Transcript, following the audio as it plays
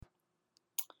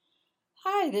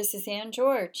Hi, this is Ann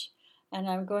George, and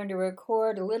I'm going to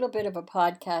record a little bit of a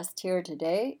podcast here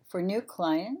today for new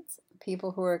clients,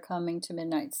 people who are coming to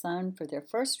Midnight Sun for their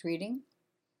first reading.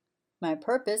 My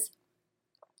purpose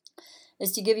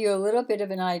is to give you a little bit of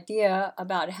an idea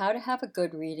about how to have a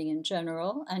good reading in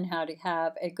general and how to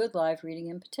have a good live reading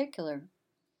in particular.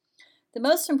 The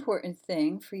most important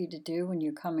thing for you to do when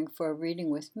you're coming for a reading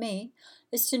with me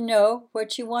is to know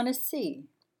what you want to see.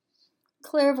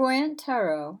 Clairvoyant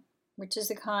Tarot, which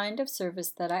is a kind of service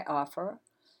that I offer,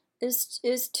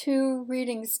 is two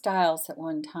reading styles at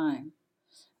one time.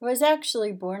 I was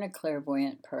actually born a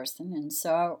clairvoyant person, and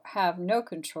so I have no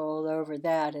control over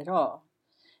that at all.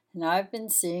 And I've been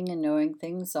seeing and knowing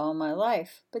things all my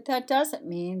life, but that doesn't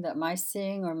mean that my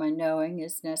seeing or my knowing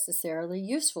is necessarily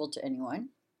useful to anyone.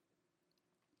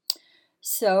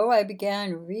 So I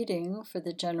began reading for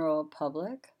the general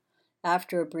public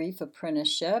after a brief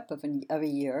apprenticeship of a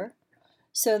year,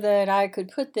 so that I could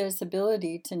put this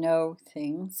ability to know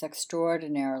things,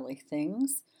 extraordinarily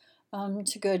things,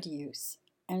 to good use.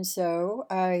 And so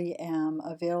I am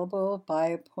available by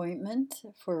appointment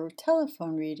for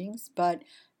telephone readings, but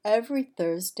every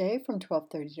Thursday from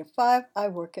 12:30 to 5, I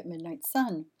work at Midnight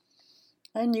Sun.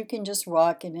 And you can just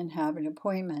walk in and have an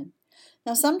appointment.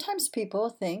 Now, sometimes people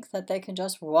think that they can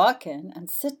just walk in and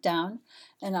sit down,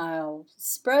 and I'll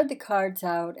spread the cards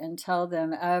out and tell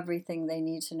them everything they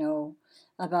need to know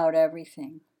about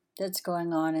everything that's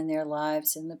going on in their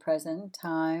lives in the present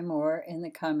time or in the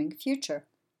coming future.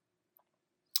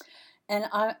 And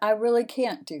I really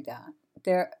can't do that.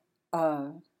 There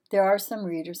are some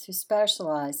readers who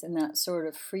specialize in that sort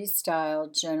of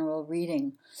freestyle general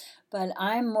reading, but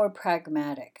I'm more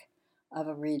pragmatic of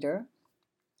a reader.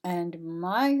 And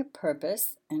my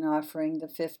purpose in offering the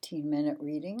 15-minute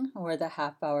reading or the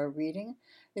half-hour reading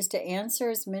is to answer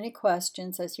as many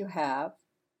questions as you have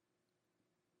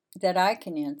that I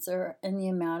can answer in the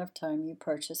amount of time you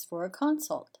purchase for a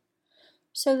consult.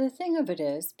 So the thing of it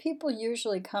is, people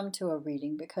usually come to a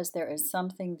reading because there is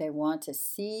something they want to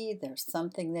see, there's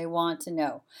something they want to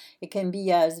know. It can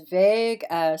be as vague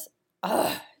as,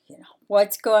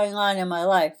 what's going on in my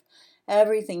life?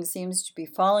 Everything seems to be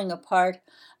falling apart.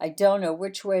 I don't know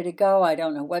which way to go. I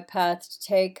don't know what path to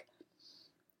take.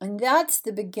 And that's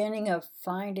the beginning of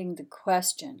finding the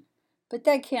question. But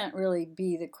that can't really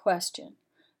be the question,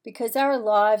 because our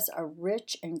lives are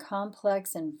rich and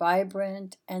complex and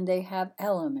vibrant, and they have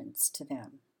elements to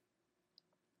them.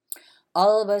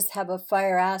 All of us have a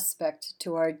fire aspect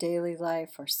to our daily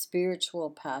life, our spiritual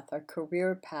path, our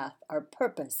career path, our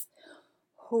purpose,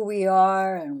 who we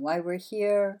are and why we're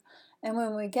here. And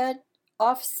when we get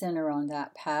off center on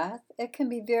that path, it can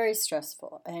be very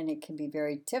stressful and it can be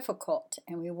very difficult.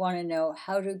 And we want to know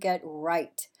how to get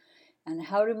right and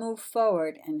how to move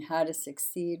forward and how to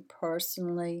succeed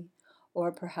personally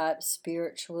or perhaps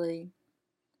spiritually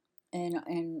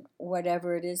in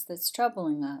whatever it is that's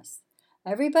troubling us.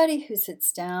 Everybody who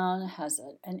sits down has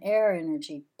an air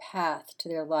energy path to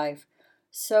their life,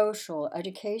 social,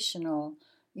 educational,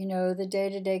 the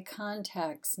day-to-day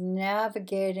contacts,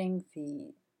 navigating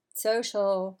the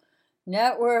social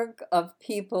network of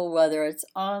people, whether it's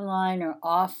online or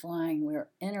offline. We're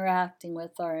interacting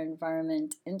with our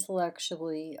environment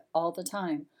intellectually all the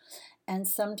time. And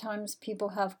sometimes people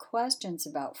have questions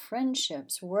about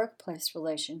friendships, workplace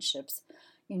relationships,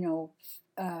 you know,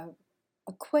 uh,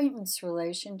 acquaintance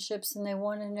relationships, and they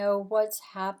want to know what's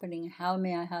happening. How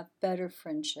may I have better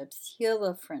friendships, heal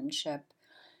a friendship,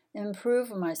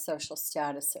 improve my social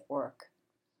status at work?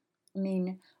 I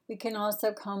mean, we can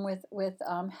also come with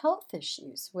health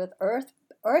issues, with earth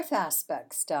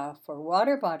aspect stuff or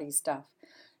water body stuff.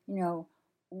 You know,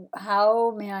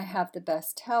 how may I have the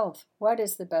best health? What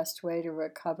is the best way to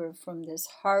recover from this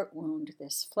heart wound,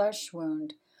 this flesh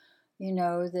wound,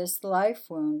 this life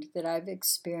wound that I've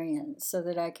experienced, so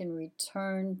that I can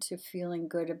return to feeling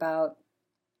good about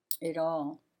it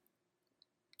all?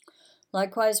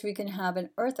 Likewise, we can have an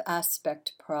earth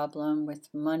aspect problem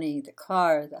with money, the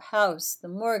car, the house, the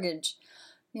mortgage,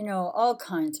 all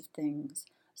kinds of things.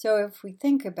 So if we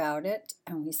think about it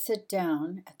and we sit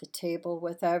down at the table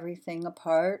with everything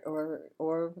apart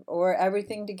or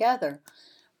everything together,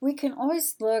 we can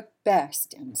always look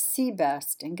best and see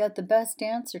best and get the best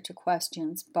answer to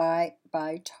questions by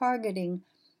targeting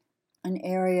an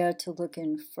area to look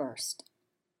in first.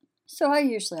 So I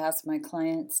usually ask my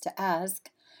clients to ask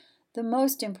the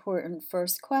most important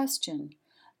first question.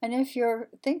 And if you're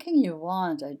thinking you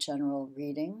want a general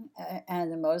reading,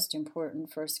 and the most important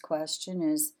first question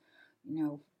is,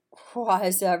 why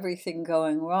is everything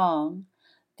going wrong?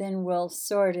 then we'll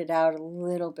sort it out a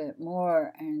little bit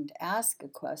more and ask a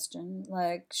question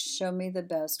like, show me the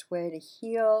best way to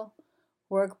heal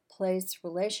workplace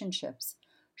relationships.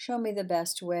 Show me the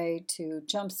best way to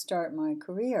jumpstart my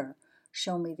career.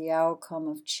 Show me the outcome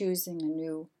of choosing a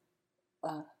new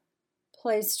uh,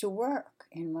 place to work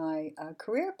in my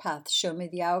career path. Show me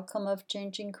the outcome of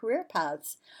changing career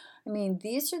paths. I mean,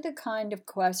 these are the kind of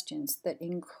questions that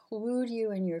include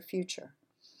you in your future.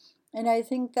 And I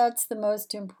think that's the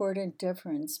most important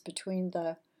difference between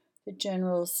the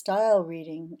general style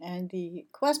reading and the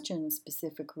question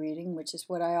specific reading, which is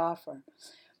what I offer.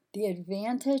 The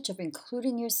advantage of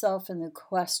including yourself in the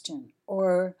question,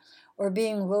 or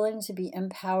being willing to be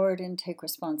empowered and take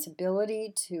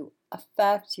responsibility to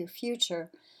affect your future,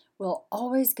 will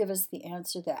always give us the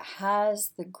answer that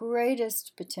has the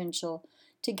greatest potential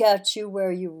to get you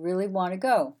where you really want to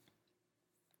go.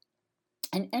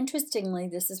 And interestingly,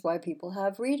 this is why people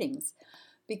have readings,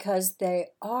 because they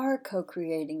are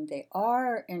co-creating, they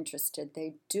are interested,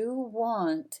 they do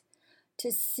want to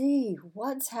see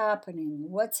what's happening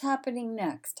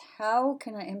next. How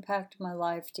can I impact my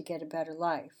life to get a better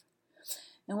life?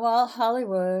 And while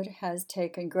Hollywood has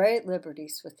taken great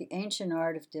liberties with the ancient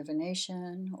art of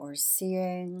divination or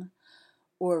seeing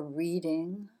or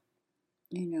reading,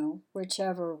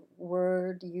 whichever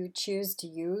word you choose to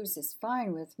use is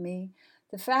fine with me.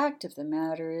 The fact of the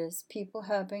matter is, people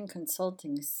have been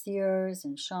consulting seers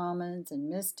and shamans and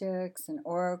mystics and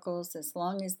oracles as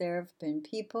long as there have been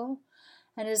people,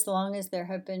 and as long as there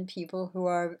have been people who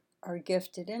are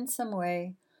gifted in some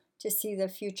way to see the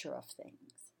future of things.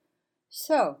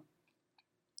 So,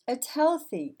 it's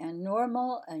healthy and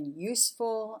normal and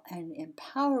useful and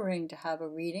empowering to have a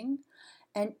reading,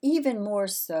 and even more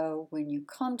so when you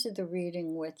come to the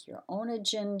reading with your own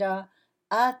agenda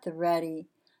at the ready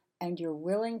and you're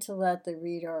willing to let the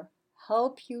reader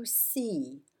help you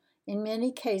see, in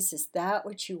many cases, that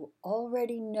which you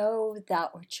already know,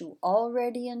 that which you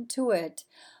already intuit,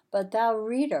 but thou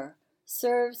reader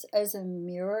serves as a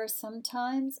mirror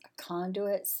sometimes, a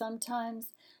conduit sometimes,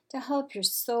 to help your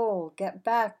soul get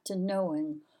back to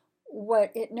knowing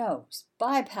what it knows.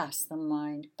 Bypass the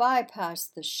mind, bypass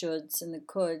the shoulds and the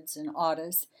coulds and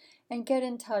oughtas, and get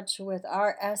in touch with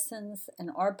our essence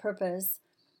and our purpose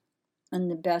and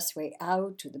the best way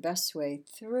out, or the best way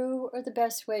through, or the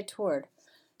best way toward.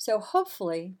 So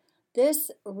hopefully this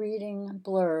reading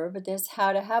blurb, this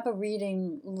how to have a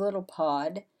reading little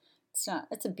pod, it's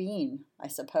a bean, I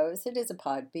suppose. It is a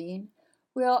pod bean.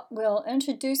 Will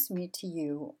introduce me to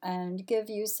you and give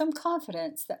you some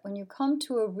confidence that when you come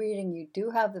to a reading, you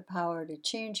do have the power to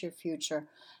change your future.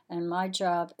 And my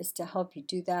job is to help you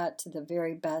do that to the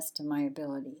very best of my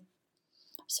ability.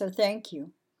 So thank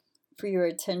you for your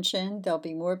attention. There'll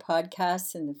be more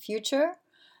podcasts in the future,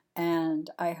 and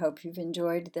I hope you've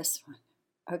enjoyed this one.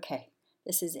 Okay,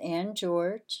 this is Ann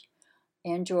George,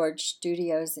 Ann George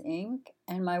Studios, Inc.,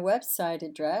 and my website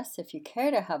address, if you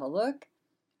care to have a look,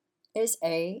 is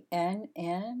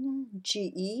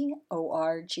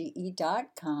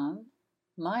ANNGEORGE.com,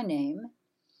 my name.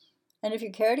 And if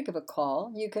you care to give a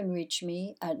call, you can reach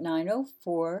me at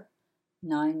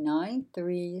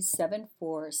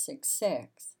 904-993-7466.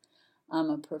 I'm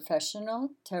a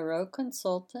professional tarot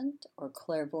consultant or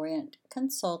clairvoyant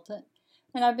consultant,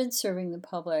 and I've been serving the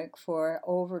public for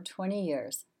over 20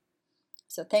 years.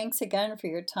 So thanks again for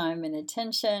your time and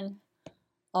attention.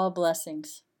 All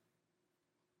blessings.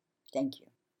 Thank you.